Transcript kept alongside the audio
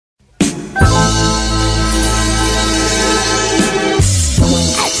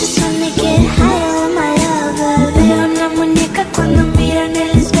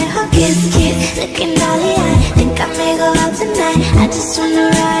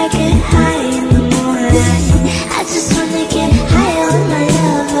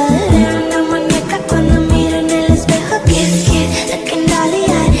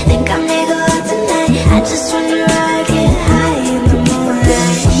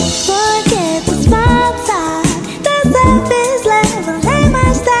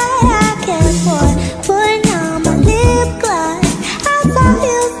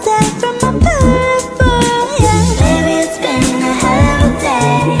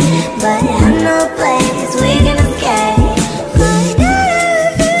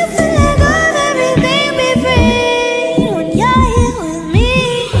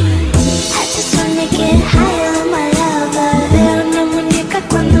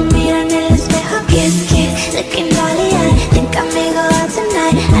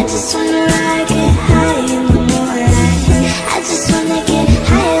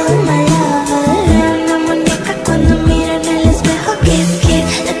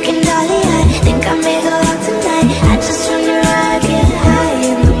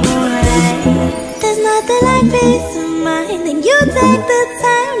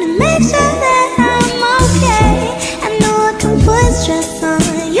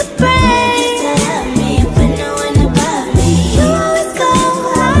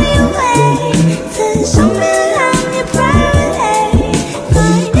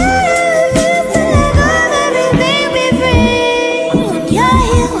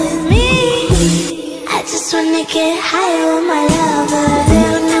just wanna get high with my lover.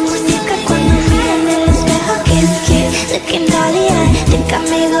 Veo una muñeca cuando mira en el espejo. Kiss, kiss, looking dolly, I think I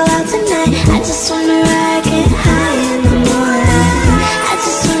may go out tonight. I just wanna ride, get high in the moonlight. I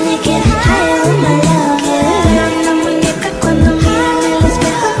just wanna get high with my lover. Veo una muñeca cuando mira en el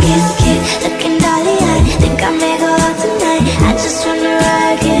espejo. Kiss, kiss, looking dolly, I think I may go out tonight. I just wanna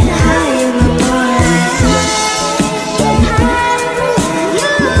ride, get high in the moonlight. Get high with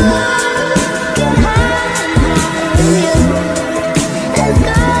you. Get high with you. Let's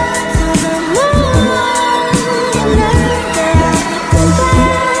go to the moon. You learn that I can fly.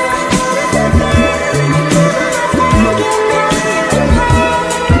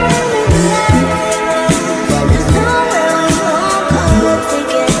 There's nowhere we won't go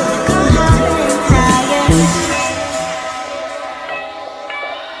together. Go higher and higher.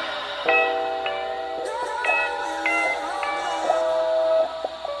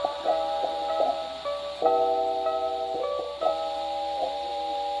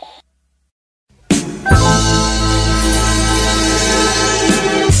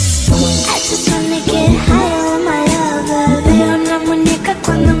 I just wanna get higher with my lover. Veo una muñeca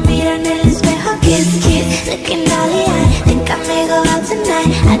cuando mira en el espejo. Kiss, kiss, looking dolly, I think I may go out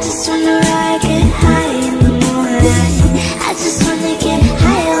tonight. I just wanna ride, get high in the moonlight. I just wanna get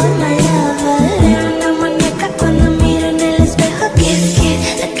higher with my lover. Veo una muñeca cuando mira en el espejo. Kiss, kiss,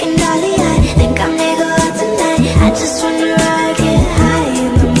 looking dolly, I think I may go out tonight. I just wanna ride, get high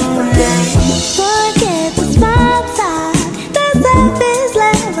in the moonlight. Forget the small talk, the surface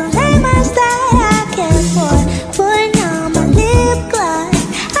level ain't much that I care for. Putting on my lip gloss,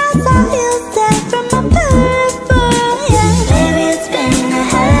 I saw you step from my peripheral. Yeah, baby, it's been a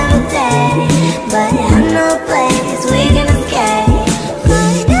hell of a day, but I know a place we can escape.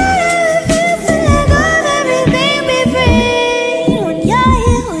 Find out how it feels to let go of everything, be free when you're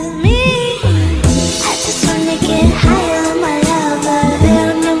here with me. I just wanna get higher with my lover. Veo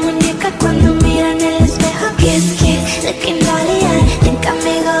una muñeca cuando mira en el espejo. Kiss, kiss, looking dolly, I think I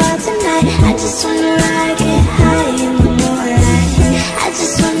may go out tonight. I just wanna ride, get high in the moonlight. I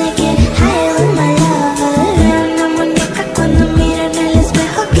just wanna get higher with my lover. Veo una muñeca cuando mira en el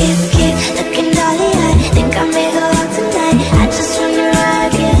espejo. Kiss, kiss, looking dolly, I think I may go out tonight. I just wanna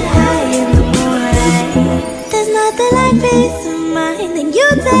ride, get high in the moonlight. There's nothing like peace of mind, and you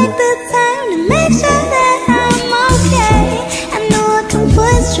take the time to make sure that I'm okay. I know I can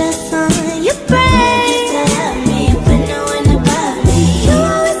put stress on your brain just to help me, but no one above me. You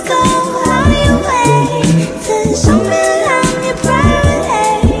always go out of your way to show me that I'm your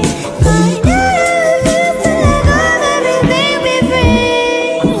priority. Find out how it feels to let go of everything, be free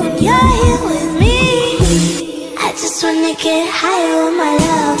when you're here with me. I just wanna get higher with my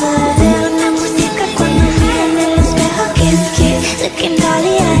lover. Veo una muñeca cuando mira en el espejo. Kiss, kiss, looking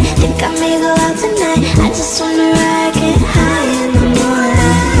dolly, I think I may go out tonight. I just wanna ride, get high in the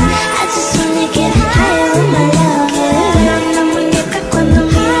moonlight. I just wanna get higher with my lover. Veo una muñeca cuando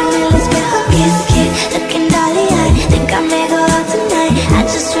mira en el espejo. Kiss, kiss, looking dolly, I think I may go out tonight. I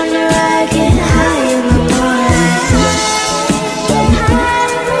just wanna ride, get high in the moonlight. Get high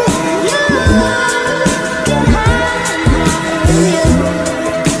with you. Get high with you.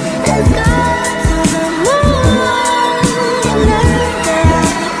 Let's go to the moon. You learn that I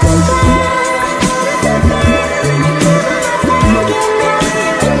can fly.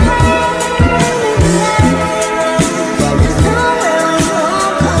 There's nowhere we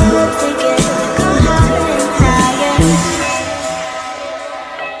won't go together. Go higher and higher.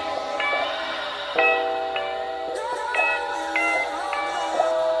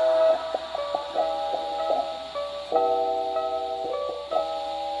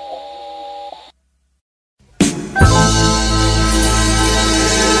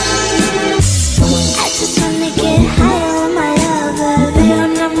 I just wanna get higher with my lover. Veo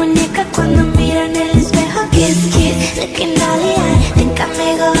una muñeca cuando mira en el espejo. Kiss, kiss, looking dolly, I think I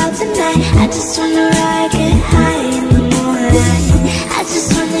may go out tonight. I just wanna ride, get high in the moonlight. I just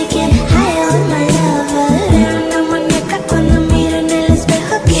wanna get higher with my lover. Veo una muñeca cuando mira en el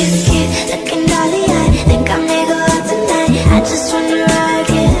espejo. Kiss, kiss, looking dolly, I think I may go out tonight. I just wanna ride,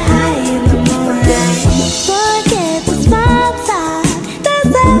 get high in the moonlight. Forget the small talk, the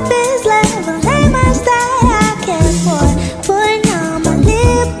surface level ain't much that I care for. Putting on my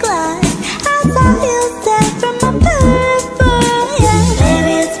lip gloss, I saw you step from my peripheral. Yeah,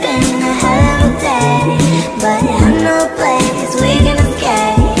 baby, it's been a hell of a day, but I know a place we can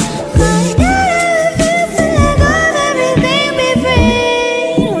escape. Find out how it feels to let go of everything, be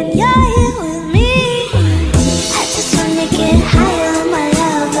free when you're here with me. I just wanna get higher with my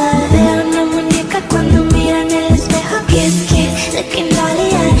lover. Veo una muñeca cuando mira en el espejo. Kiss, kiss, looking dolly,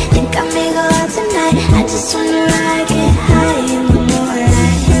 I think I may go out tonight. I just wanna ride, get high in the moonlight.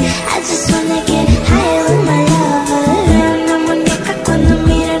 I just wanna get high with my lover. Veo una muñeca cuando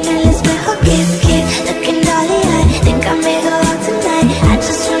miro en el espejo. Kiss, kiss, looking dolly eye. Think I may go out tonight. I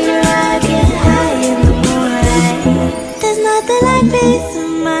just wanna ride, get high in the moonlight. There's nothing like peace of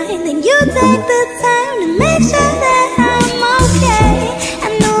mind. Then you take the time to make sure that I'm okay. I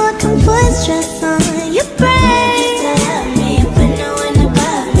know I can put stress on your brain just to help me, but no one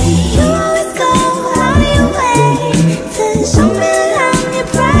above me. You always go out of your way to show me that I'm your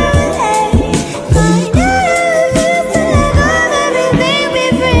priority. Find out how it feels to let go of everything, be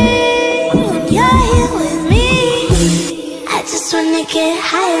free. When you're here with me, I just wanna get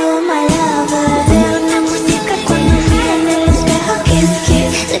higher with my lover. Veo una muñeca cuando miro en el espejo. Kiss,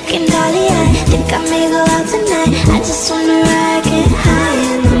 kiss, looking dolly eye. Think I may go out tonight. I just wanna ride, get high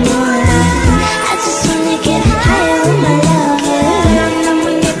in the moonlight. I just wanna get higher with my lover. Veo una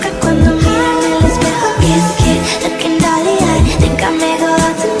muñeca cuando miro en el espejo. Kiss, kiss, looking dolly eye. Think I may go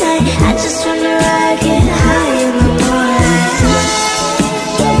out tonight. I just wanna ride, get high in the moonlight.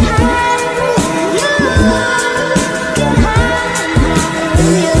 Get high with you. Get high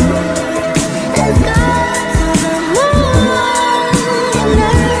with you. Let's go to the moon and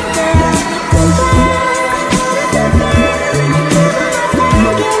earth that I can fly.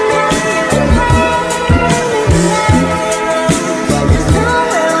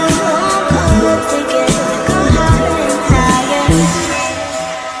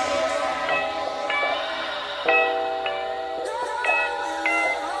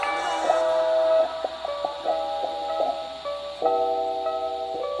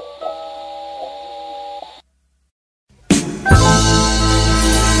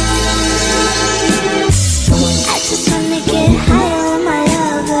 I just wanna get higher with my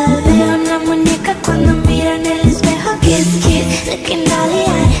lover. Veo una muñeca cuando miro en el espejo. Kiss, kiss, looking dolly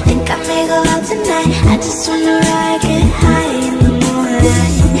eye. Think I may go out tonight. I just wanna ride, get high in the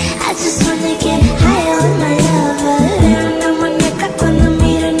moonlight. I just wanna get higher with my lover. Veo una muñeca cuando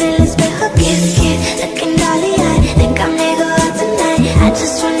miro en el espejo. Kiss, kiss, looking dolly eye. Think I may go out tonight. I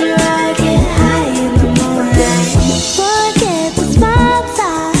just wanna ride, get high in the moonlight. Forget the small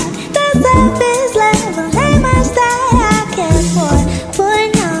talk, the surface level ain't much that I can afford.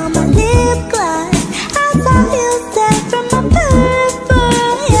 Putting on my lip gloss, I saw you step from my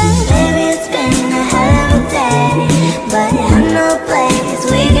peripheral. Yeah, baby, it's been a hell of a day, but I know a place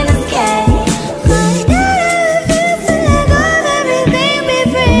we can escape. Find out how it feels to let go of everything, be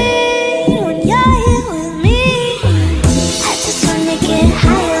free. When you're here with me, I just wanna get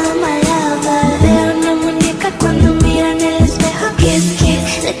higher with my lover. Veo una muñeca cuando miro en el espejo. Kiss, kiss,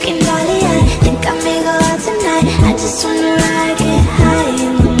 looking dolly eye. Think I may go out tonight. I just wanna ride, get high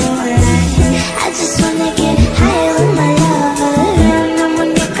in the moonlight. I just wanna get higher with my lover. Veo una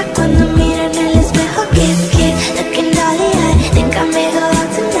muñeca cuando miro en el espejo. Kiss, kiss, looking dolly eye. Think I may go out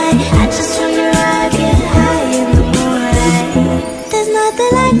tonight. I just wanna ride, get high in the moonlight. There's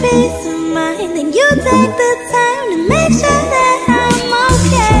nothing like peace of mind. Then you take the time to make sure that I'm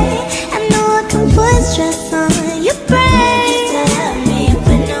okay.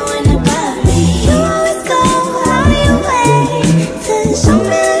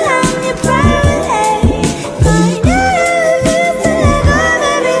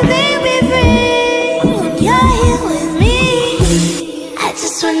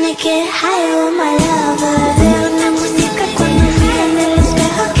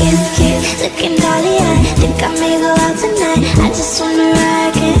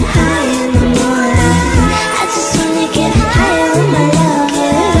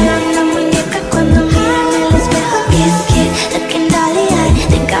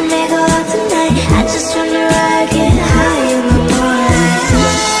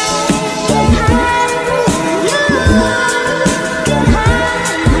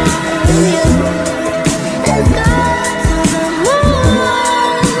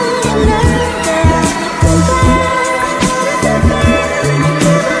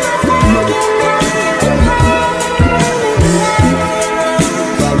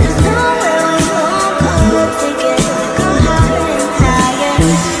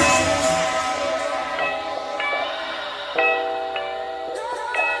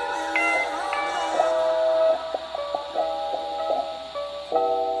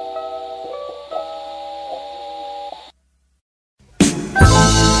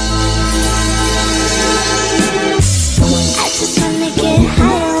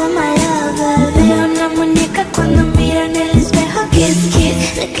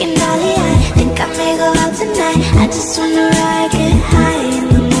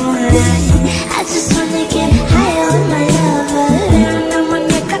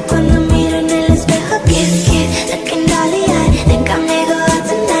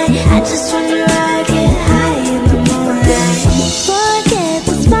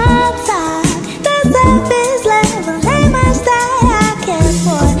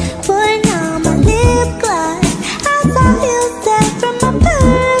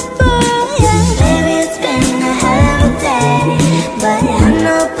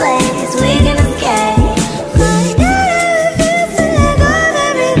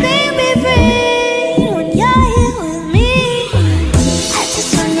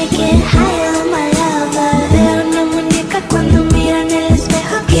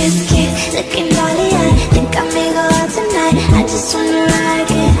 ride,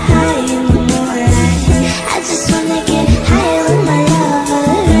 get high in the moonlight. I just wanna get high with my lover.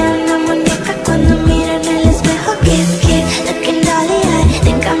 Veo una muñeca cuando miro en el espejo. Kiss, kiss, looking dolly eye.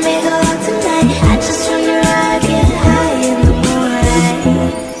 Think I may go out tonight. I just wanna ride, get high in the moonlight.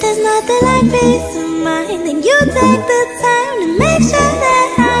 There's nothing like peace of mind, and you take the time to make sure that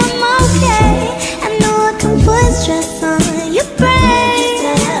I'm okay. I know I can put stress on your brain just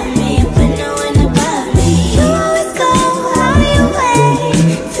to help me, but no one above me. You always go out of your way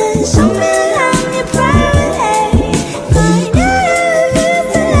to show me that I'm your priority. Find out how it feels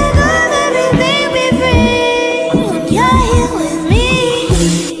to let go of everything be free. When you're here with me,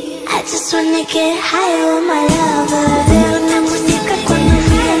 I just wanna get higher with my lover. Veo una muñeca cuando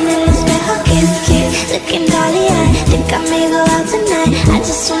miro en el espejo. Kiss, kiss, looking dolly eye. Think I may go out tonight. I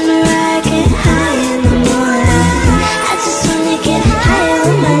just wanna ride, get high in the moonlight. I just wanna get higher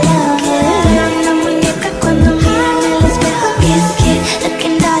with my lover. Veo una muñeca cuando miro en el espejo. Kiss, kiss,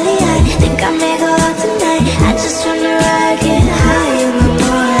 looking dolly eye. Think I may go out tonight. I just wanna ride, get high in the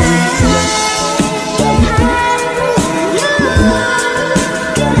moonlight. Get high with you.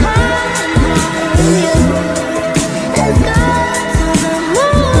 Get high with you. Let's go to the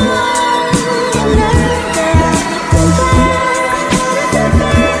moon. You know that I can fly.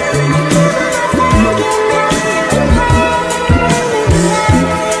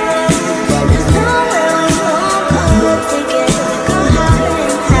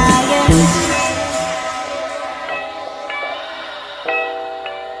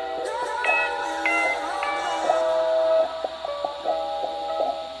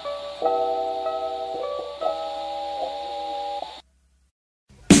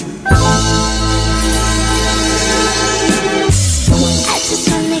 I just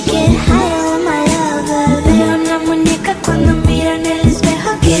wanna get higher with my lover. Veo una muñeca cuando miro en el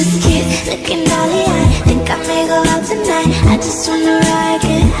espejo. Kiss, kiss, looking dolly eye. Think I may go out tonight. I just wanna ride,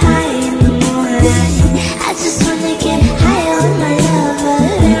 get high in the moonlight. I just wanna get higher with my lover.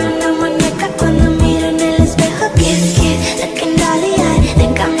 Veo una muñeca cuando miro en el espejo. Kiss, kiss, looking dolly eye.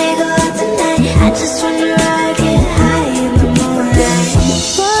 Think I may go out tonight. I just wanna ride, get high in the moonlight.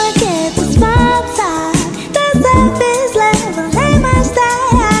 Forget the small talk. The surface level ain't much that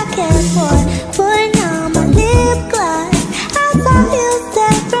I can afford. Putting on my lip gloss, I saw you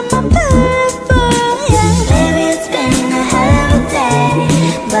step from my peripheral. Yeah, baby, it's been a hell of a day,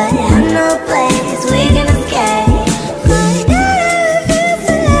 but I know a place we can escape. Find out how it feels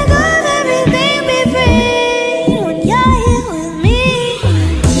to let go of everything, be free. When you're here with me,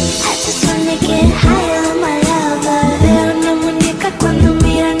 I just wanna get higher with my lover. Veo una muñeca cuando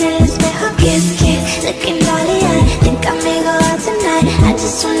miro en el espejo. Kiss, kiss, looking dolly eye. Think I may go out tonight. I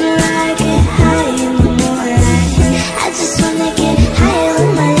just wanna ride, get high in the moonlight. I just wanna get higher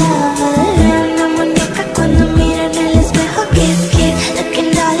with my lover. Veo una muñeca cuando miro en el espejo. Kiss, kiss, looking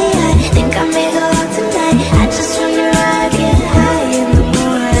dolly eye. Think I may go out tonight. I just wanna ride, get high in the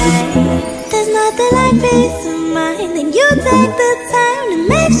moonlight. There's nothing like peace of mind, and you take the time to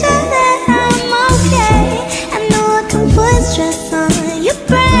make sure that I'm okay. I know I can put stress on your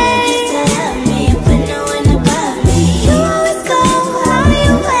brain just to help me, but no one above me. You always go out of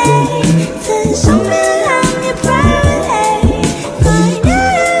your way to show me that I'm your priority. Find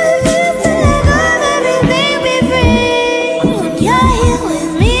out how it feels to let go of everything, be free. When you're here with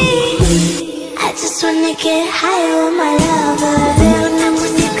me, I just wanna get higher with my lover. Veo una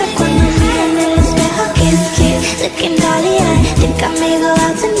muñeca cuando miro en el espejo. Kiss, kiss, looking dolly eye. Think I may go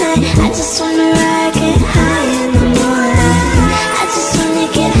out tonight. I just wanna ride, get high in the moonlight. I just wanna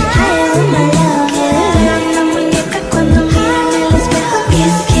get higher with my lover. Veo una muñeca cuando miro en el espejo.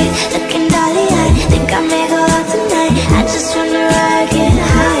 Kiss, kiss, looking dolly eye. Think I may go out tonight. I just wanna ride, get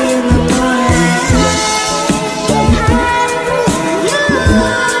high in the moonlight. Get high with you.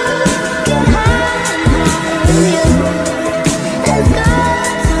 Get high with you. Let's go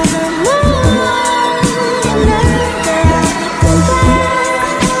to the moon. You know that I can fly.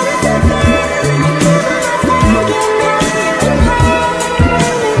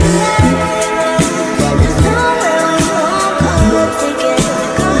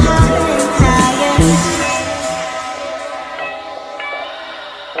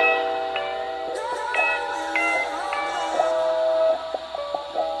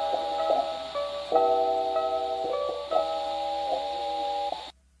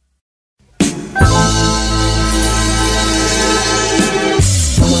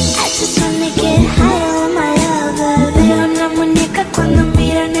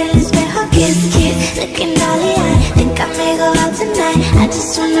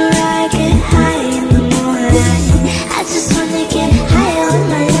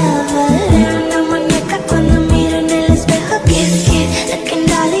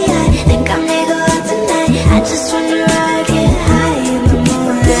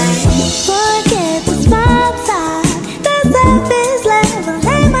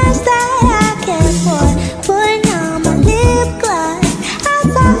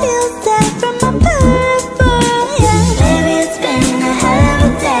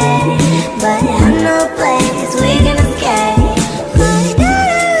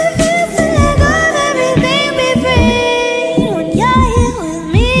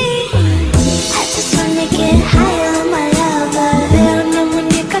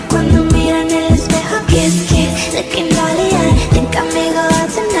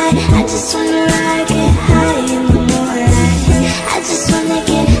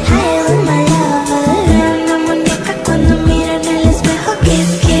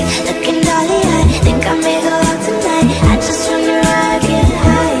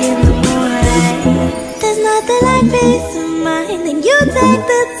 take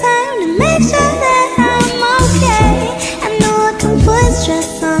the time to make sure that I'm okay. I know I can put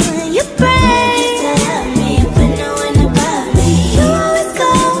stress on your brain just to help me, but no one above me. You always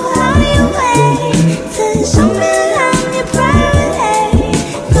go out of your way to show me that I'm your priority.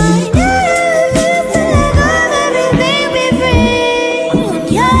 But you refuse to let go of everything we free. When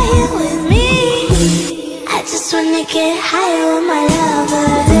you're here with me, I just wanna get higher with my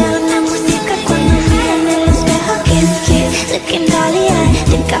lover. Veo una muñeca cuando mira en el espejo. Kiss, kiss, looking dolly eye.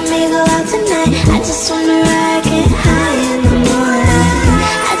 Think I may go out tonight. I just wanna ride, get high in the moonlight.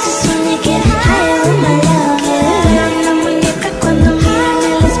 I just wanna get higher with my lover. Veo una muñeca cuando mira en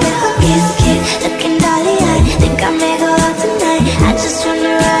el espejo. Kiss, kiss, looking dolly eye. Think I may go out tonight. I just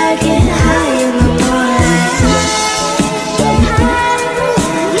wanna ride, get high in the moonlight. Get high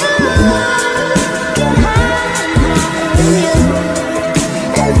with you. Get high with you.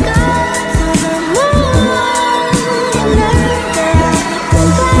 Let's go to the moon. You learn that I can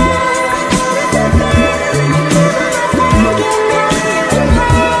fly.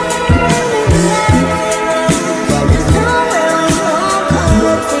 There's nowhere we won't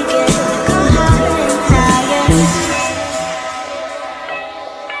go together. Go higher and higher.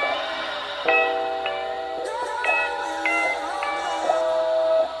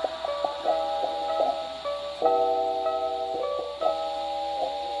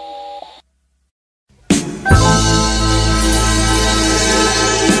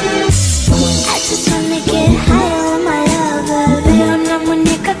 I just wanna get higher with my lover. Veo una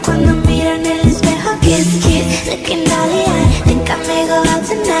muñeca cuando miro en el espejo. Kiss, kiss, looking dolly eye. Think I may go out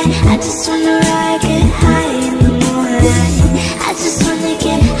tonight. I just wanna ride, get high in the moonlight. I just wanna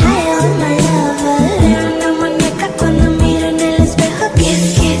get higher with my lover. Veo una muñeca cuando miro en el espejo. Kiss,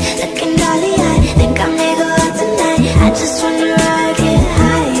 kiss, looking dolly eye. Think I may go out tonight. I just wanna ride, get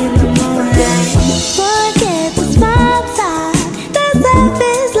high in the moonlight. Forget the small talk. The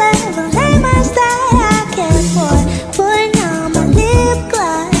surface level ain't much that I care for. Putting on my lip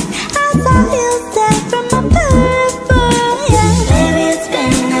gloss, I saw you step from my peripheral. Yeah, baby, it's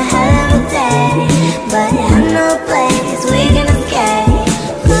been a hell of a day, but I know a place we can escape.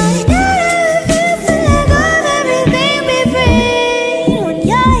 But you refuse to let go of everything we free. When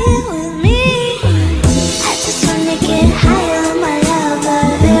you're here with me, I just wanna get higher with my lover.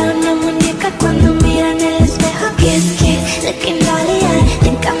 Veo una muñeca cuando miro en el espejo. Kiss, kiss, looking dolly eye.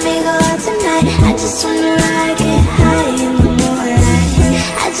 Think I may go out tonight. I just wanna ride, get high in the moonlight.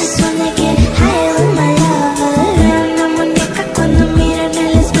 I just wanna get higher with my lover. Veo una muñeca cuando miro en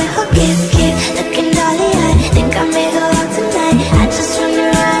el espejo. Kiss, kiss, looking dolly eye. Think I may go out tonight. I just wanna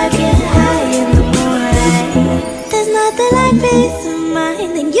ride, get high in the moonlight. There's nothing like peace of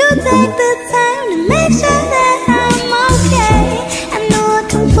mind. And you take the time to make sure that I'm okay. I know I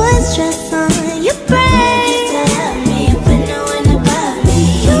can put stress on your brain just to help me, but no one above me.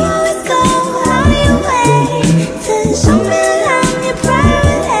 You always go out of your way to show me that I'm your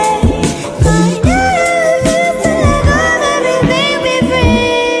priority. But you refuse to let go of everything we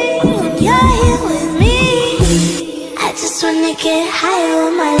free. When you're here with me, I just wanna get higher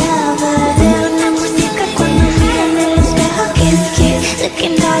with my lover. Veo una muñeca cuando miro en el espejo. Kiss, kiss,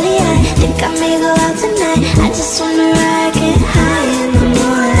 looking dolly eye. Think I may go out tonight. I just wanna ride, get high in the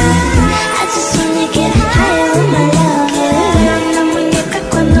moonlight. I just wanna get higher with my lover. Veo una muñeca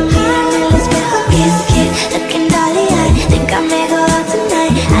cuando miro en el espejo. Kiss, kiss, looking dolly eye. Think I may go out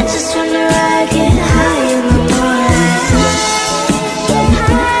tonight. I just wanna ride, get high in the moonlight. Get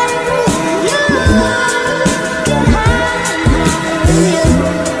high with you. Get high with you.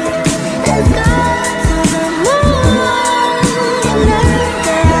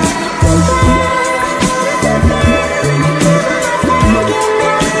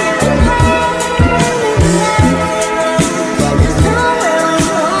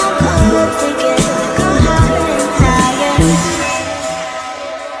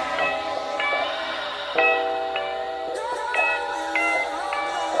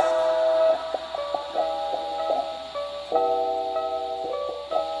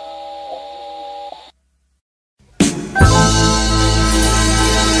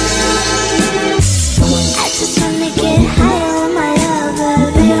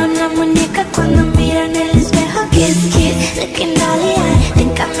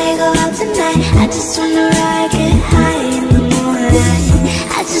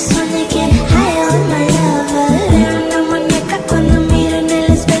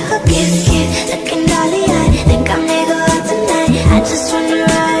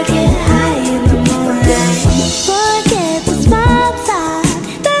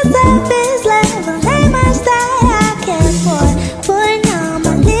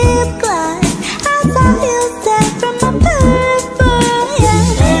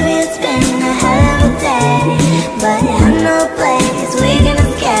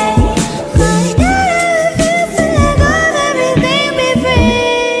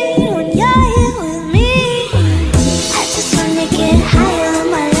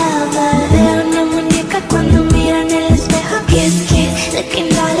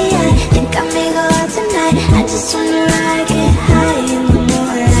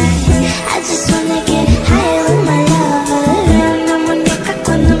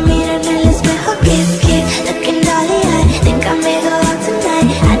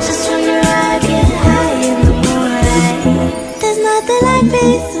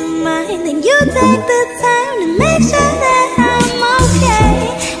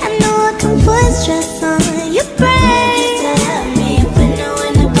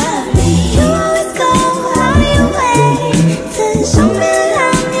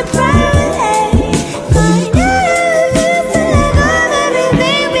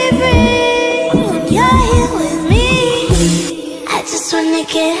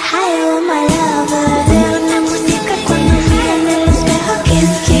 wanna get higher with my lover. Veo una muñeca cuando mira en el espejo.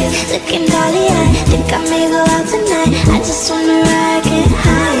 Kiss, kiss, looking dolly eyed. Think I may go out tonight. I just wanna ride, get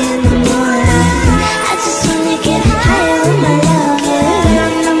high in the moonlight. I just wanna get higher with my lover. Veo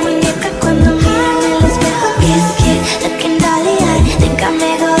una muñeca cuando mira en el espejo. Kiss, kiss, looking dolly eyed. Think I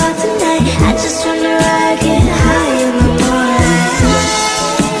may go out tonight. I just wanna ride, get high in the moonlight.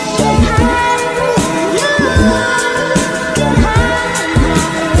 Get high with you. Get high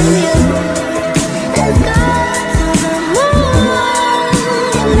with you. Let's go to the moon.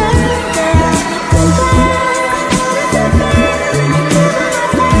 You learn that I can fly.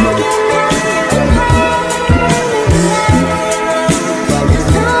 There's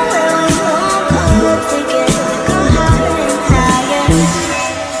nowhere we won't go together. Go higher and higher.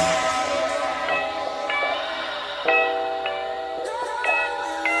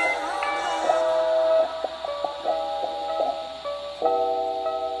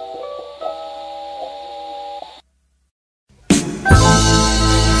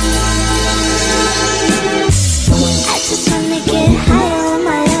 I just wanna get higher with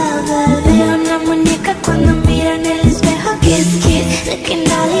my lover. Veo una muñeca cuando mira en el espejo. Kiss, kiss, looking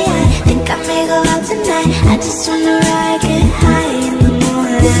dolly eyed. Think I may go out tonight. I just wanna ride, get high in the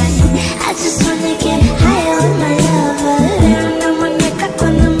moonlight. I just wanna get higher with my lover. Veo una muñeca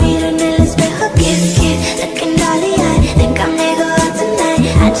cuando mira en el espejo. Kiss, kiss, looking dolly eyed. Think I may go out tonight.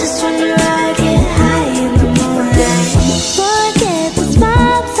 I just wanna ride, get high in the moonlight. Forget the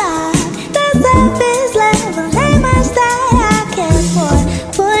small talk. The surface level ain't much that I care for.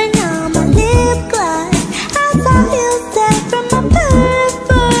 Putting on my lip gloss. I saw you step from my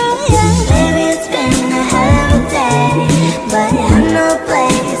peripheral. Yeah, baby, it's been a hell of a day, but I know a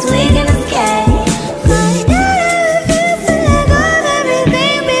place we can escape. Find out how it feels to let go of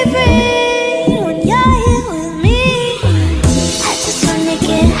everything, be free when you're here with me. I just wanna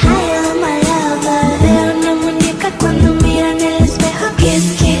get higher with my lover. Veo una muñeca cuando mira en el espejo. Kiss,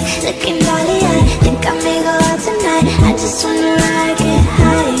 kiss, looking dolly eyed. Think I may go out tonight. I just wanna ride, get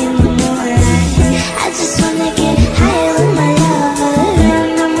high in the moonlight. I just wanna get higher with my lover. Veo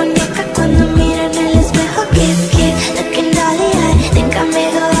una muñeca cuando mira en el espejo. Kiss, kiss, looking dolly eyed. Think I may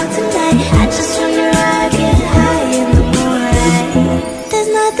go out tonight. I just wanna ride, get high in the moonlight. There's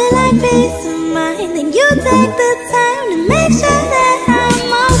nothing like peace of mind. Then you take the time to make sure that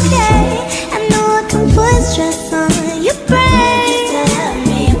I'm okay. I know I can put stress on your brain. You still have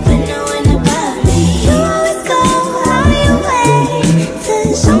me, but no one above me. You always go out your way to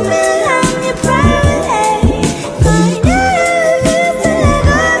show me that I'm your priority. Find out how it feels to let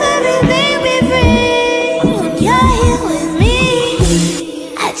go of everything, be free when you're here with me.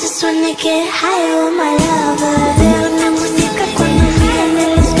 I just wanna get higher with my lover. Veo una muñeca cuando mira en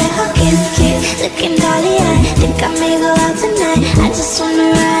el espejo. Kiss, kiss, looking dolly eyed. Think I may go out tonight. I just wanna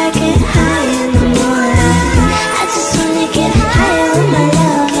ride, get high in the moonlight. I just wanna get higher with my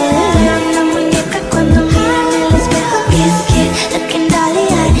lover. Veo una muñeca cuando mira en el espejo. Kiss, kiss, looking dolly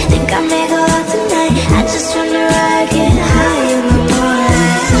eyed. Think I may go out tonight. I just wanna ride, get high in the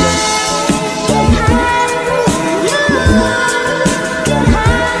moonlight. Get high with you. Get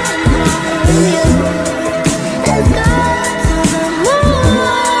high with you. Let's go to the moon.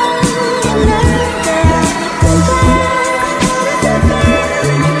 You learn that I can fly.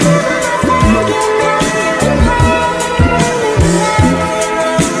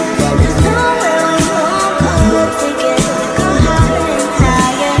 There's nowhere we won't go together. Go higher and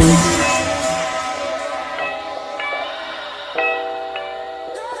higher.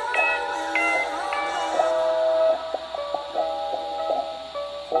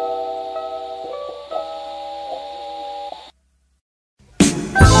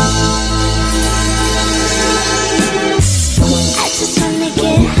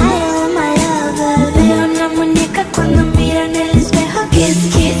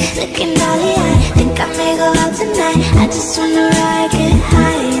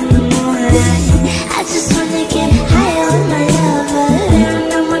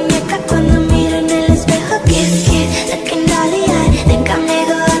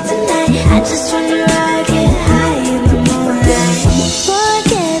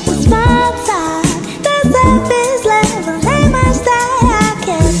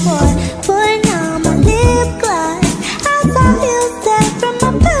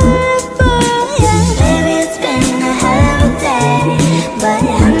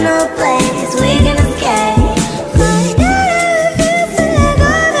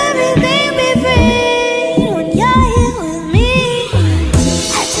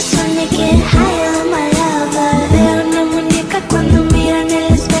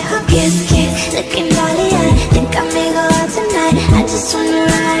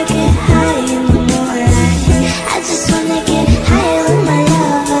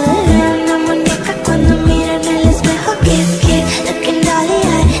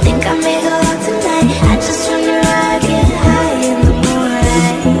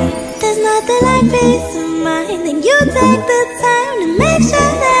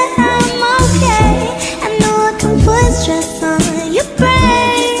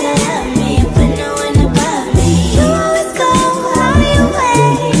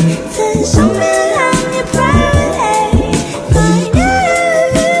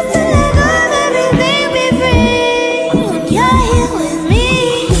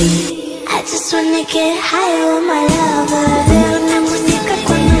 wanna get higher with my lover. Veo una muñeca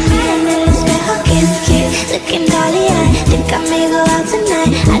cuando mira en el espejo. Kiss, kiss, looking dolly eye. Think I may go out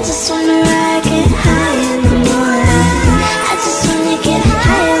tonight. I just wanna ride, get high in the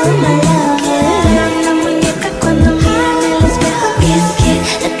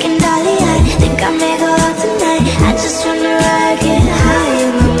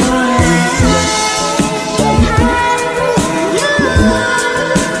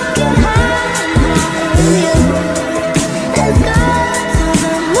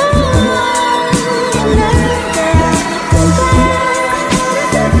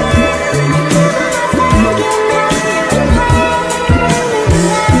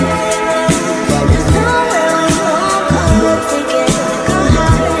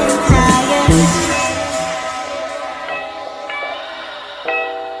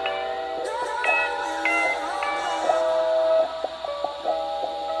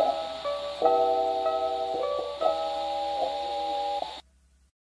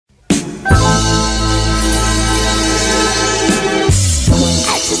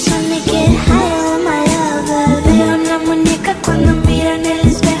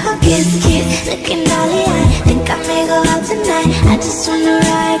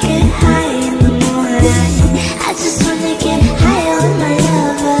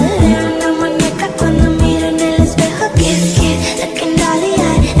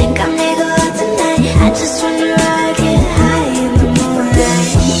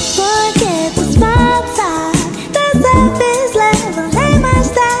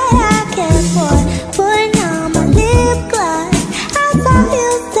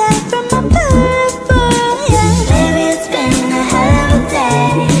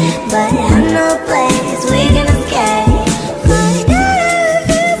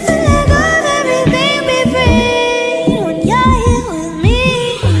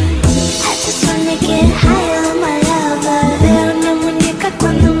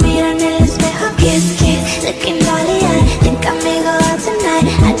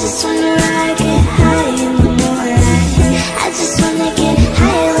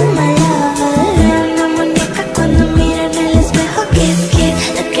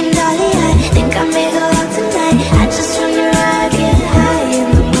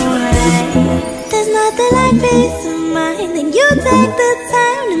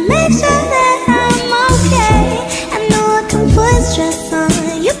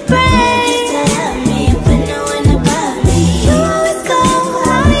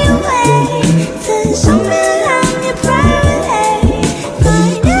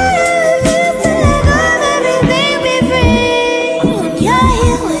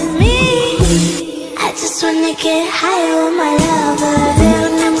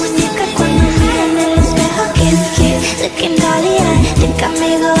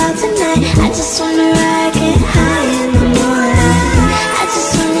moonlight. I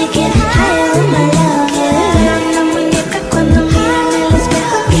just wanna get higher with my lover. Veo una muñeca cuando mira en el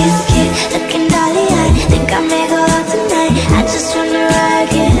espejo. Kiss, kiss, looking dolly eye. Think I may go out tonight. I just wanna ride,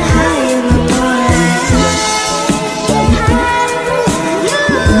 get high in the moonlight. Get high with you.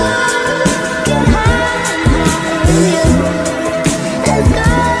 Get high with you. Let's go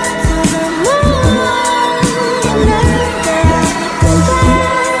to the moon and earth there. There's no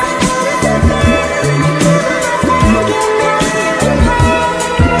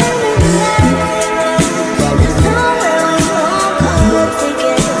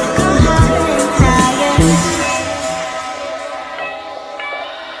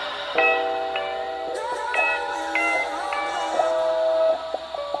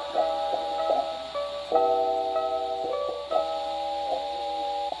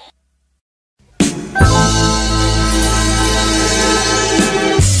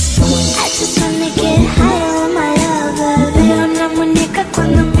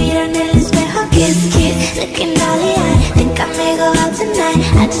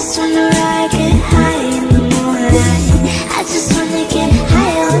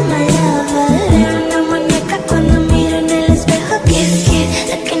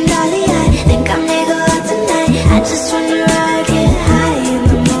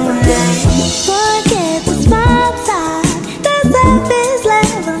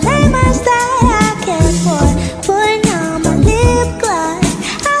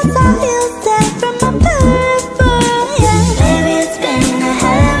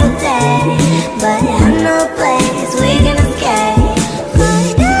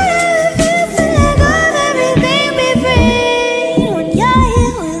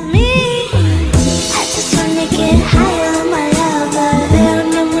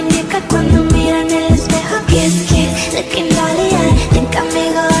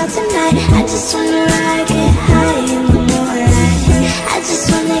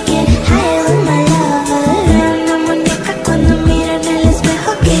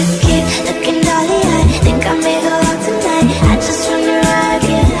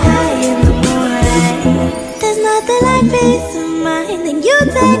peace of mind, then you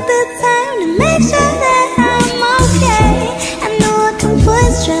take the time to make sure that I'm okay. I know I can put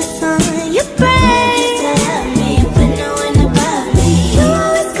stress on your brain just to help me, but no one above me. You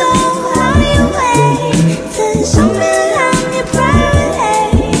always go out of your way to show me that I'm your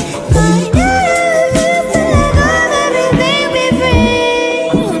priority. But you refuse to let go of everything be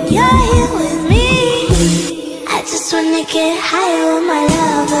free. When you're here with me, I just wanna get higher with my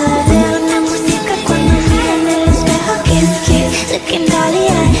lover. Veo una muñeca cuando mira en el espejo. Kiss, kiss, looking dolly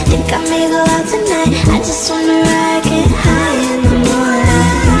eye. Think I may go out tonight. I just wanna ride, get high in the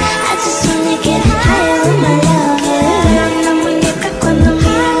moonlight. I just wanna get higher with my lover. Veo una muñeca cuando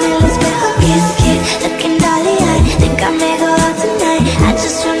mira en el espejo. Kiss, kiss, looking dolly eye. Think I may go out tonight. I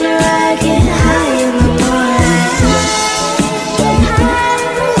just wanna ride, get high in the moonlight. Get high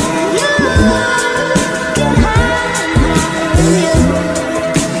with you. Get high with you.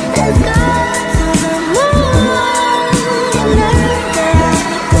 Let's go to the moon and earth there.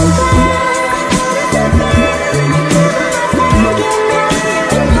 The clouds are fading. Getting higher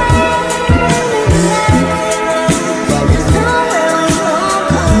and higher. There's nowhere we won't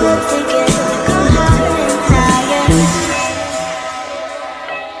go. Take it, go higher and higher.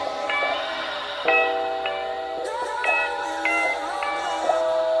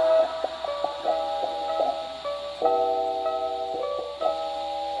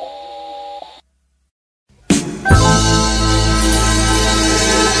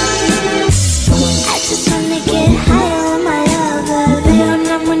 I just wanna get higher with my lover. Veo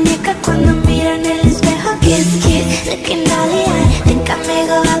una muñeca cuando mira en el espejo. Kiss, kiss, looking dolly eye. Think I may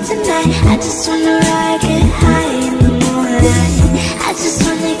go out tonight. I just wanna ride, get high in the moonlight. I just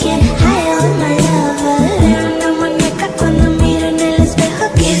wanna get higher with my lover. Veo una muñeca cuando mira en el espejo.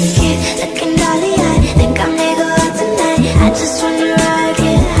 Kiss, kiss, looking dolly eye. Think I may go out tonight. I just wanna ride,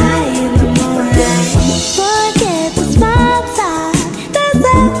 get high in the moonlight. Forget the small talk. The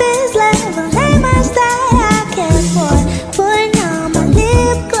surface level ain't much that I care for. Putting on my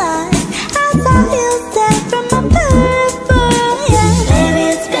lip gloss, I saw you step from my peripheral. Yeah, baby,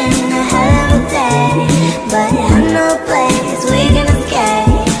 it's been a hell of a day, but I know a place we can escape.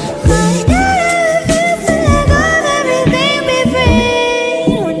 But you refuse to let go of everything be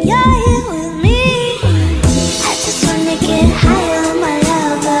free. When you're here with me, I just wanna get higher with my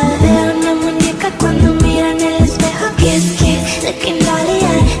lover. Veo una muñeca cuando mira en el espejo. Kiss, kiss, looking dolly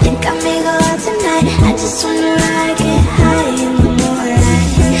eye. Think I may go out tonight. I just wanna ride, get high in the moonlight.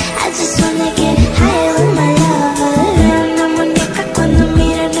 I just wanna get higher with my lover. Veo una muñeca cuando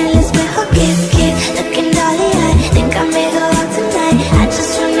mira en el espejo. Kiss, kiss, looking dolly eye. Think I may go out tonight. I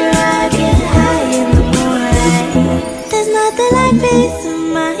just wanna ride, get high in the moonlight. There's nothing like peace of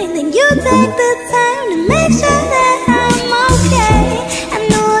mind, then you take the time to make sure that I'm okay. I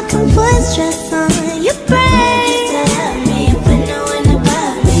know I can put stress on your brain just to help me, but no one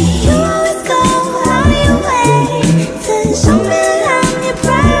above me. You always go out of your way to show me that I'm your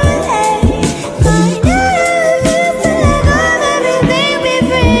priority. But you refuse to let go of everything be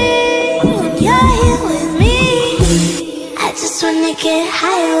free. When you're here with me, I just wanna get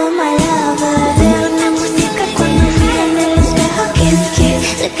higher with my lover. Veo una muñeca cuando mira en el espejo. Kiss, kiss,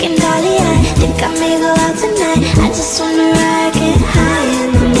 looking dolly eye. Think I may go out tonight. I just wanna ride, get high in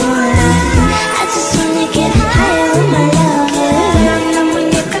the moonlight. I just wanna get higher with my lover. Veo una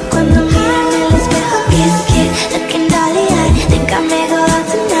muñeca cuando mira en el espejo. Kiss, kiss, looking dolly eye. Think I may go out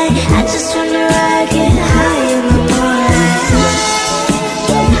tonight. I just wanna ride, get high in the moonlight.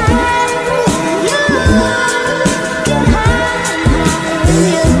 Get high with you. Get high with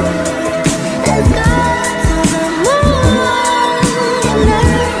you. Let's go to the moon and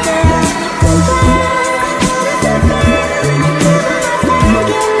earth there. The clouds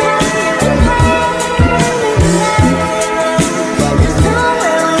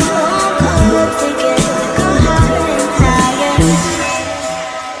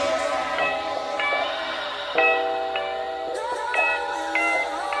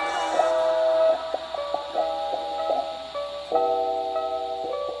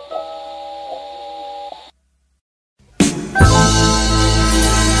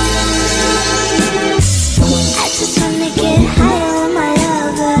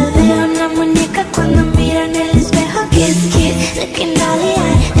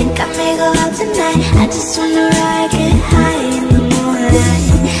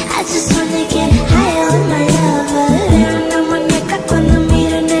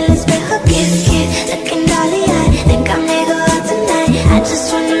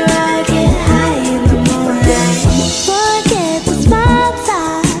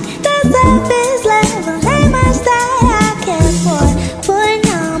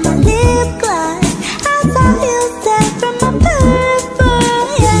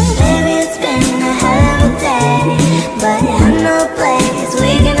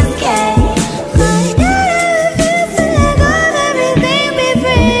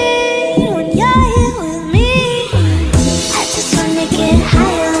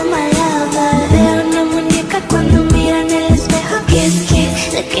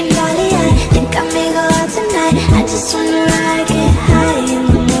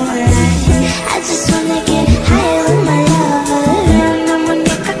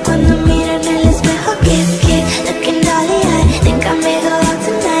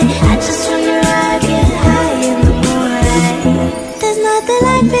There's nothing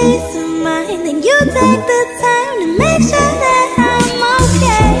like peace of mind. Then you take the time to make sure that I'm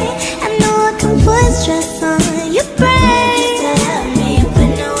okay. I know I can put stress on your brain just to help me, but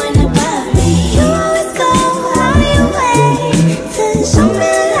no one above me. You always go out your way to show me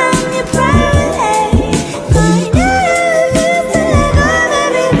that I'm your priority. Find out how it feels to let go of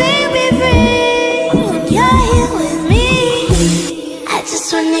everything, be free. When you're here with me, I just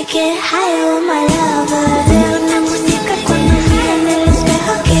wanna get higher with my lover. Veo una muñeca cuando mira en el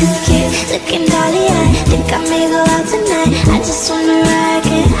espejo. Kiss, kiss, looking dolly eye. Think I may go out tonight. I just wanna ride,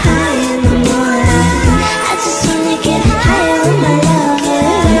 get high in the moonlight. I just wanna get higher with my lover.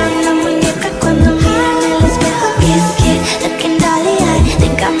 Veo una muñeca cuando mira en el espejo. Kiss, kiss, looking dolly eye.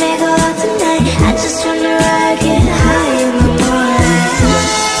 Think I may go out tonight. I just wanna ride, get high in the moonlight.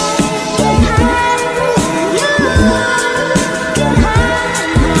 Get high with you. Get high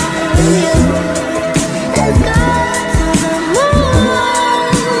with you. Let's go to the moon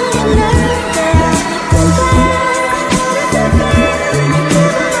and earth there. The clouds are fading,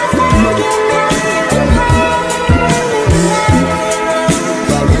 getting higher and higher.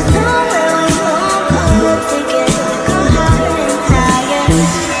 There's nowhere we won't go together. Go higher and higher.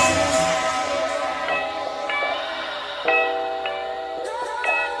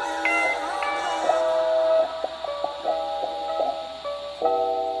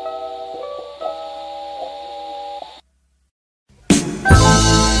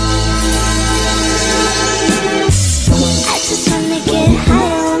 I just wanna get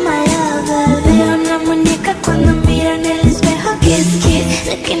higher with my lover. Veo una muñeca cuando miro en el espejo. Kiss, kiss,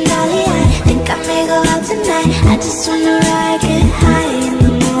 looking dolly eye. Think I may go out tonight. I just wanna ride, get high in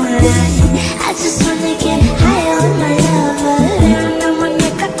the moonlight. I just wanna get higher with my lover. Veo una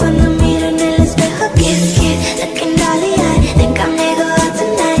muñeca cuando miro en el espejo. Kiss, kiss, looking dolly eye. Think I may go out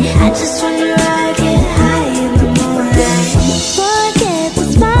tonight. I just wanna ride, get high in the moonlight. Forget the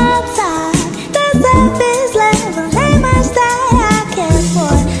small talk. The surface level ain't much that I care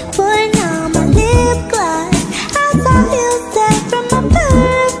for. Putting on my lip gloss. I saw you step from my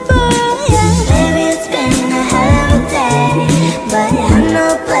peripheral. Yeah, baby, it's been a hell of a day, but I know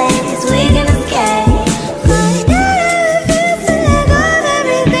a place we can escape. Find out how it feels to let go of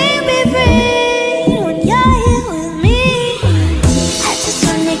everything, be free. When you're here with me, I just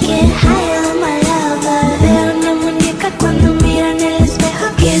wanna get higher with my lover. Veo una muñeca cuando miro en el espejo.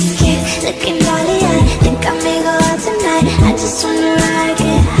 Kiss, kiss, looking dolly eye. Think I may go out tonight. I just wanna ride,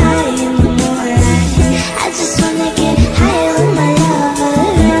 get high in the moonlight. I just wanna get higher with my lover.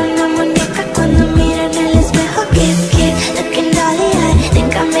 Veo una muñeca cuando miro en el espejo. Kiss, kiss, looking dolly eye.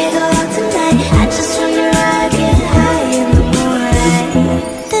 Think I may go out tonight. I just wanna ride, get high in the moonlight.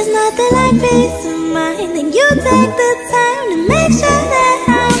 There's nothing like peace of mind. Then you take the time to make sure that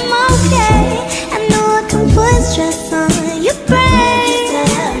I'm okay. I know I can put stress on your brain just to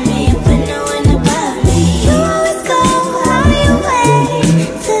help me, but no one above me. You always go out your way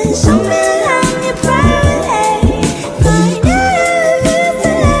to show me that I'm your priority. Find out how it feels to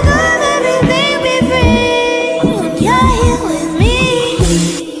let go of everything, be free. When you're here with me,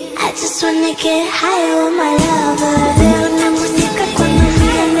 I just wanna get higher with my lover. Veo una muñeca cuando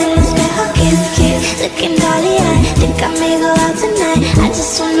miro en el espejo. Kiss, kiss, looking dolly eye. Think I may go out tonight. I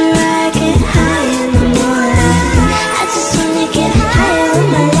just wanna ride, get high in the moonlight. I just wanna get higher with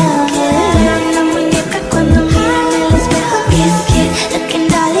my lover. Veo una muñeca cuando miro en el espejo. Kiss, kiss, looking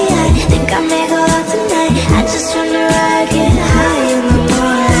dolly eye. Think I may go out tonight. I just wanna ride, get high in the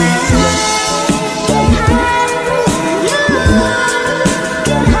moonlight. Get high with you.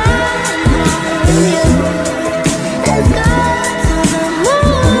 Get high with you. Let's go to the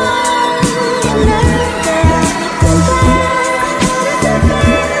moon and earth there. The clouds are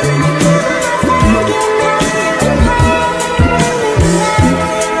fading, getting higher and higher.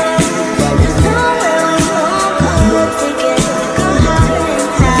 There's nowhere we won't go together. Go higher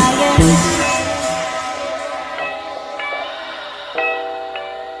and higher.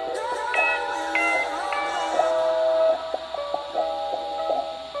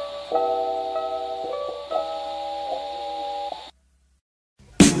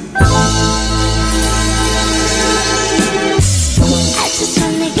 I just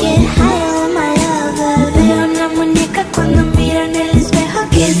wanna get higher with my lover. Veo una muñeca cuando miro en el espejo.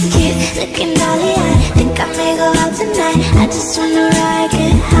 Kiss, kiss, looking dolly eye. Think I may go out tonight. I just wanna ride,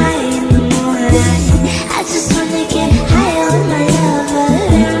 get high in the moonlight. I just wanna get higher with my lover.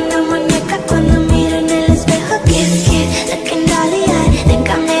 Veo una muñeca cuando miro en el espejo. Kiss, kiss, looking dolly eye. Think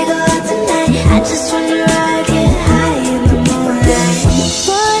I may go out tonight. I just wanna ride, get high in the moonlight.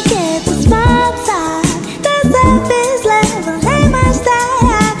 Forget the small talk. The surface level ain't much that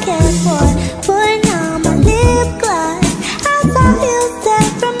I care for. Putting on my lip gloss. I saw you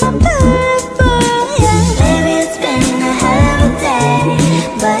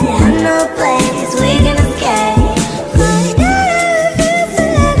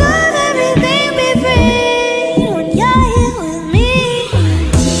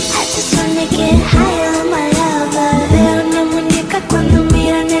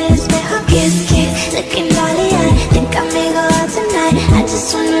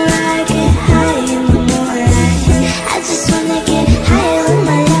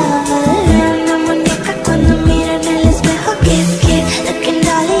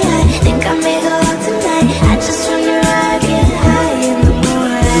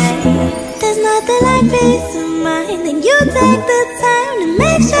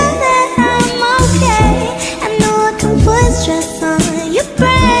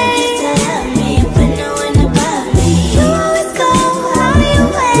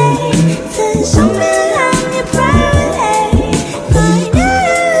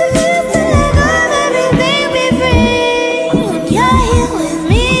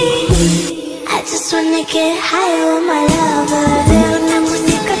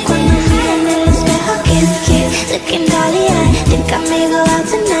out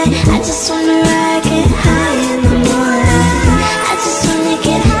tonight. I just wanna ride, get high in the moonlight. I just wanna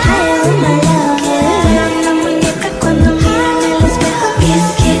get higher with my love. Veo una muñeca cuando miro en el espejo. Kiss,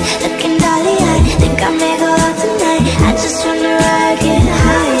 kiss, looking dolly eyed. Think I may go out tonight. I just wanna ride, get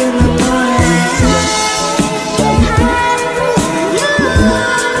high in the moonlight. Get high with you.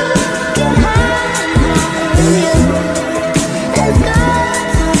 Get high with you. Let's go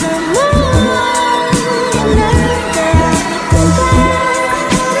to the moon. You know that I'm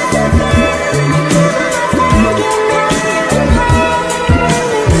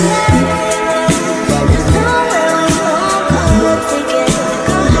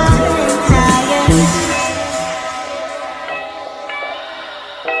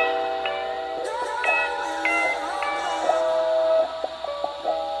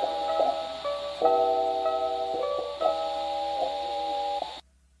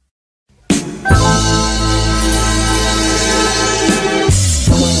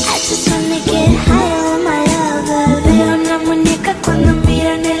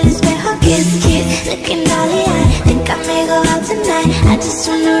looking dolly eyed. Think I may go out tonight. I just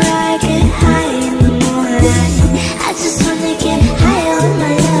wanna ride, get high in the moonlight. I just wanna get higher with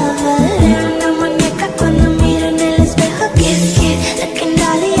my lover. Veo una muñeca cuando miro en el espejo. Kiss, kiss, looking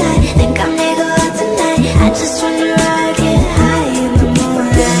dolly eyed. Think I may go out tonight. I just wanna ride, get high in the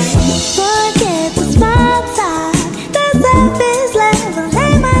moonlight. Forget the small talk. The surface level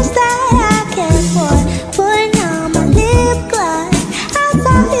ain't much that I care for. Putting on my lip gloss. I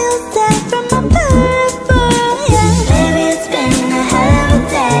saw you step from my peripheral, yeah. Baby, it's been a hell of a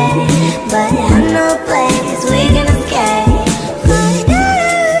day, but I know a place we can escape. Find out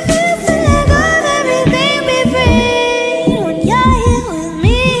if it's to let go of everything, be free when you're here with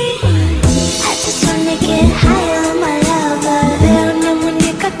me. I just wanna get higher with my lover. Veo una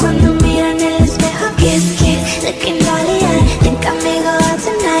muñeca cuando miro en el espejo. Kiss, kiss, looking dolly eyed. Think I may go out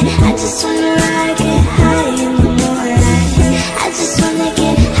tonight. I just wanna ride, get high in the moonlight. I just wanna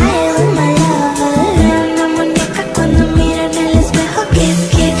get higher with my lover. Veo una muñeca cuando miro en el espejo. Kiss,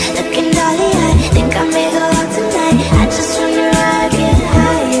 kiss, looking dolly eyed. Think I may go out tonight. I just wanna ride, get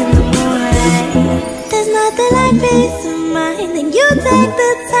high in the moonlight. There's nothing like peace of mind, and you take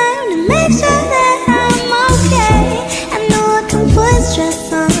the time to make sure that I'm okay. I know I can put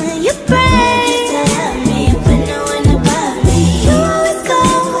stress on your brain just to help me, but no one above me. You always go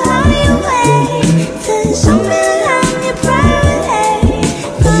out of your way to show me that I'm your priority.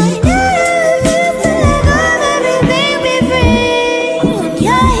 Find out if it's to let go of everything, be free when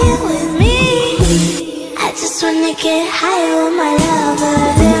you're here with me. I just wanna get higher with my lover.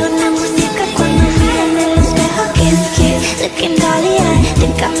 Veo una muñeca cuando miro en el espejo. Kiss, kiss, looking dolly eyed.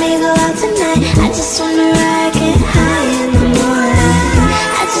 Think I may go out tonight. I just wanna ride, get high in the moonlight.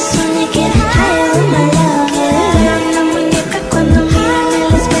 I just wanna get higher with my lover. Veo una muñeca cuando miro en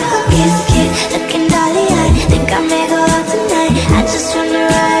el espejo. Kiss, kiss, looking dolly eyed. Think I may go out tonight. I just wanna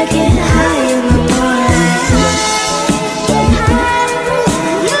ride, get high in the moonlight. Get high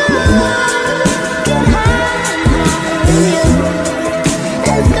with you. Get high with you.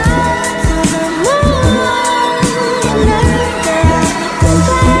 Let's go to the moon. You know that I'm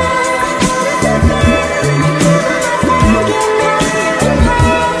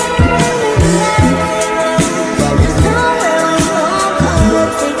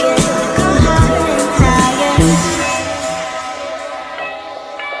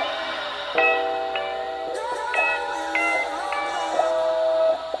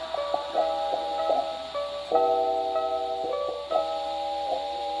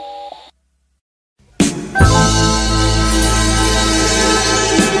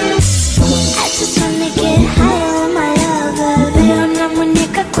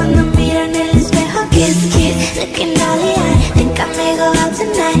looking dolly eyed. Think I may go out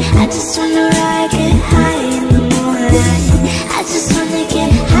tonight. I just wanna ride, get high in the moonlight. I just wanna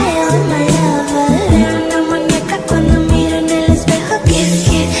get higher with my lover. Veo una muñeca cuando miro en el espejo. Kiss,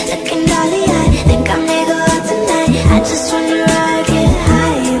 kiss, looking dolly eyed. Think I may go out tonight. I just wanna ride, get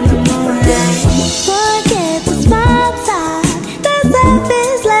high in the moonlight. Forget the small talk. The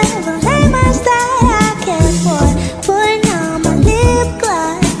surface level ain't much that I care for. Putting on my lip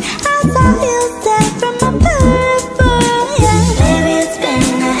gloss. I saw you step from my peripheral, yeah. Baby, it's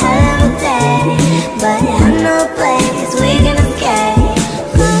been a hell of a day, but I know a place we can escape.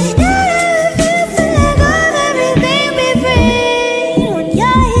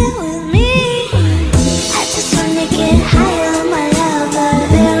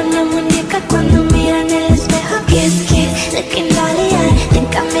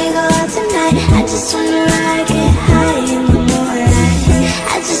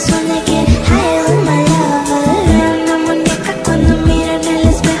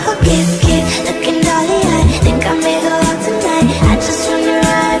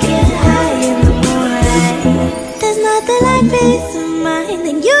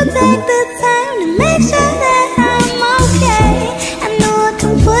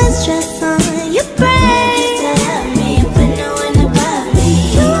 put stress on your brain. Used to help me, but no one above me.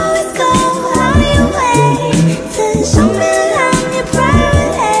 You always go out your way to show me that I'm your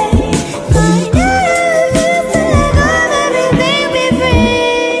priority. Find out how it feels to let go of everything, be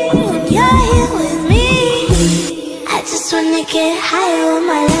free. When you're here with me, I just wanna get higher with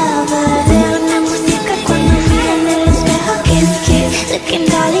my lover. Veo una muñeca cuando mira en el espejo. Kiss, kiss, looking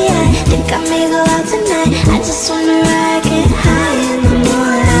dolly eye. Think I may go out tonight. I just wanna ride, get high in the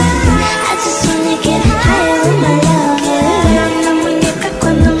moonlight. I just wanna get higher with my lover. Veo una muñeca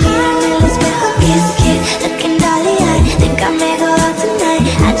cuando mira en el espejo. Kiss, kiss, looking dolly eye. Think I may go out tonight.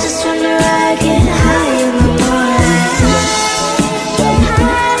 I just wanna ride, get high in the moonlight. Get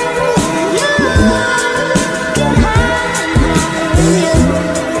high with you. Get high with you.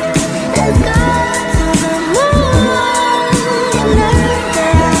 Let's go to the moon. You know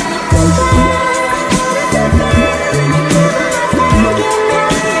that I'm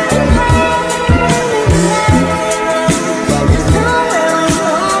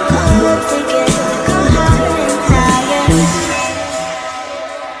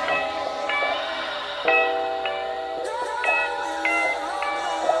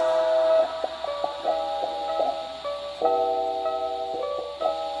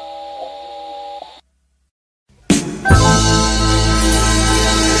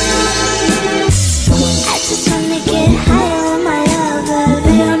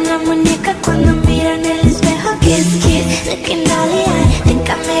looking dolly eye. Think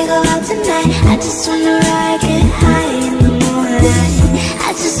I may go out tonight. I just wanna ride, get high in the moonlight.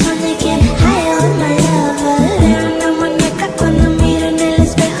 I just wanna get higher with my lover. Veo una muñeca cuando miro en el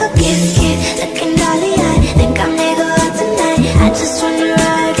espejo. Kiss, kiss, looking dolly eye. Think I may go out tonight. I just wanna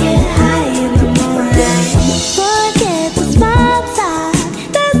ride, get high in the moonlight. Forget the small talk,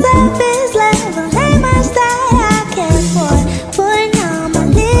 the surface level ain't much that I care for. Putting on my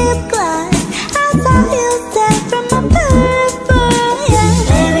lip gloss, I saw you step from my peripheral. Yeah,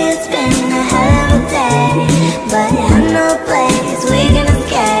 baby, it's been a hell of a day, but I know a place we can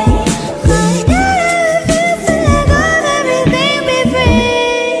escape. Find out how it feels to let go of everything, be free.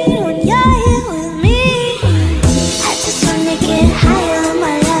 When you're here with me, I just wanna get higher with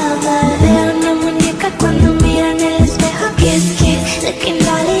my lover. Veo una muñeca cuando miro en el espejo. Kiss, kiss, looking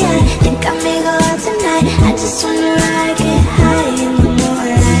dolly eye. Think I may go out tonight. I just wanna ride, get high in the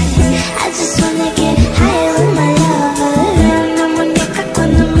moonlight. I just wanna get higher with my lover. Veo una muñeca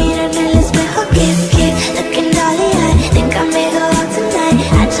cuando miro en el espejo. Kiss, kiss, looking dolly eye. Think I may go out tonight.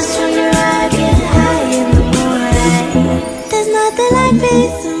 I just wanna ride, get high in the moonlight. There's nothing like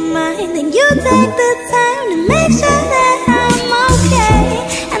peace of mind, and you take the time to make sure that I'm okay.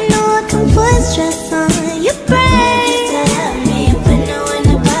 I know I can put stress on your brain. Used to help me, but no one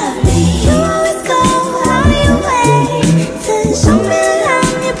above me. You always go out your way to show me that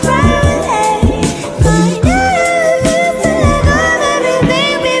I'm your priority. Find out how it feels to let go of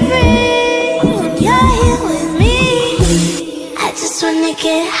everything, be free. When you're here with me, I just wanna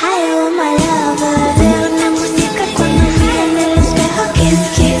get higher with my lover. Veo una muñeca cuando mira en el espejo. Kiss,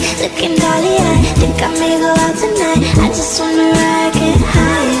 kiss, looking dolly eye. Think I may go out tonight. I just wanna ride, get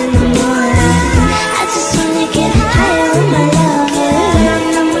high in the moonlight. I just wanna get higher with my lover. Veo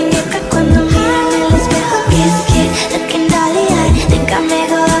una muñeca cuando mira en el espejo. Kiss, kiss, looking dolly eye. Think I may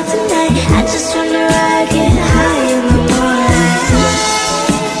go out tonight. I just wanna ride, get high in the moonlight.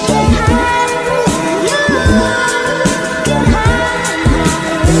 Get high with you. Get high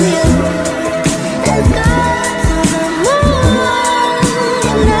with you. Let's go to the moon.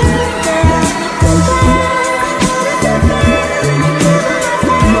 You know that I'm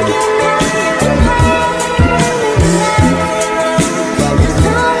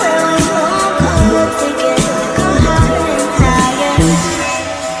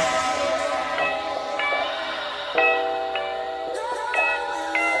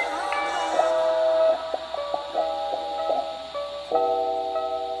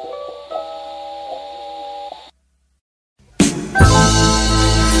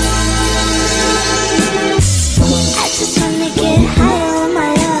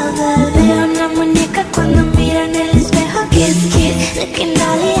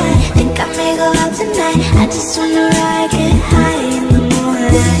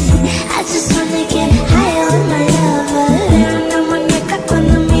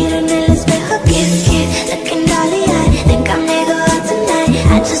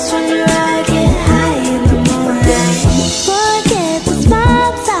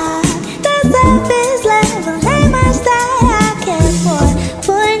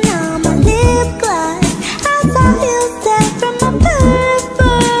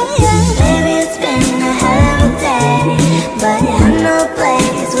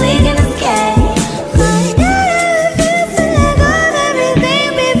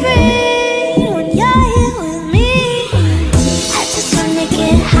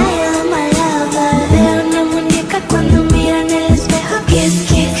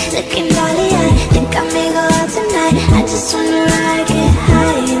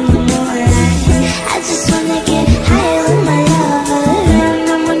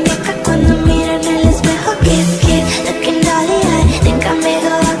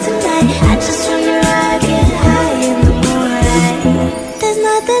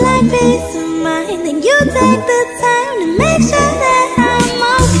take the time to make sure that I'm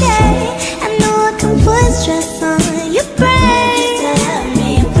okay. I know I can put stress on your brain just to help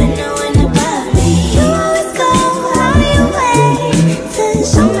me, but no one above me. You always go out of your way to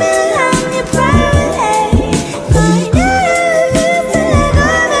show me that I'm your priority. But you refuse to let go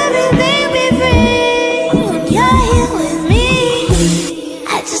of everything be free. When you're here with me,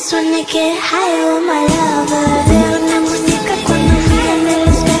 I just wanna get higher with my lover. Veo una muñeca cuando mira en el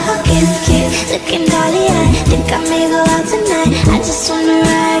espejo. Kiss, kiss, looking dolly eyed. Think I may go out tonight. I just wanna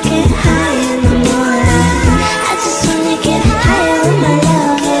ride.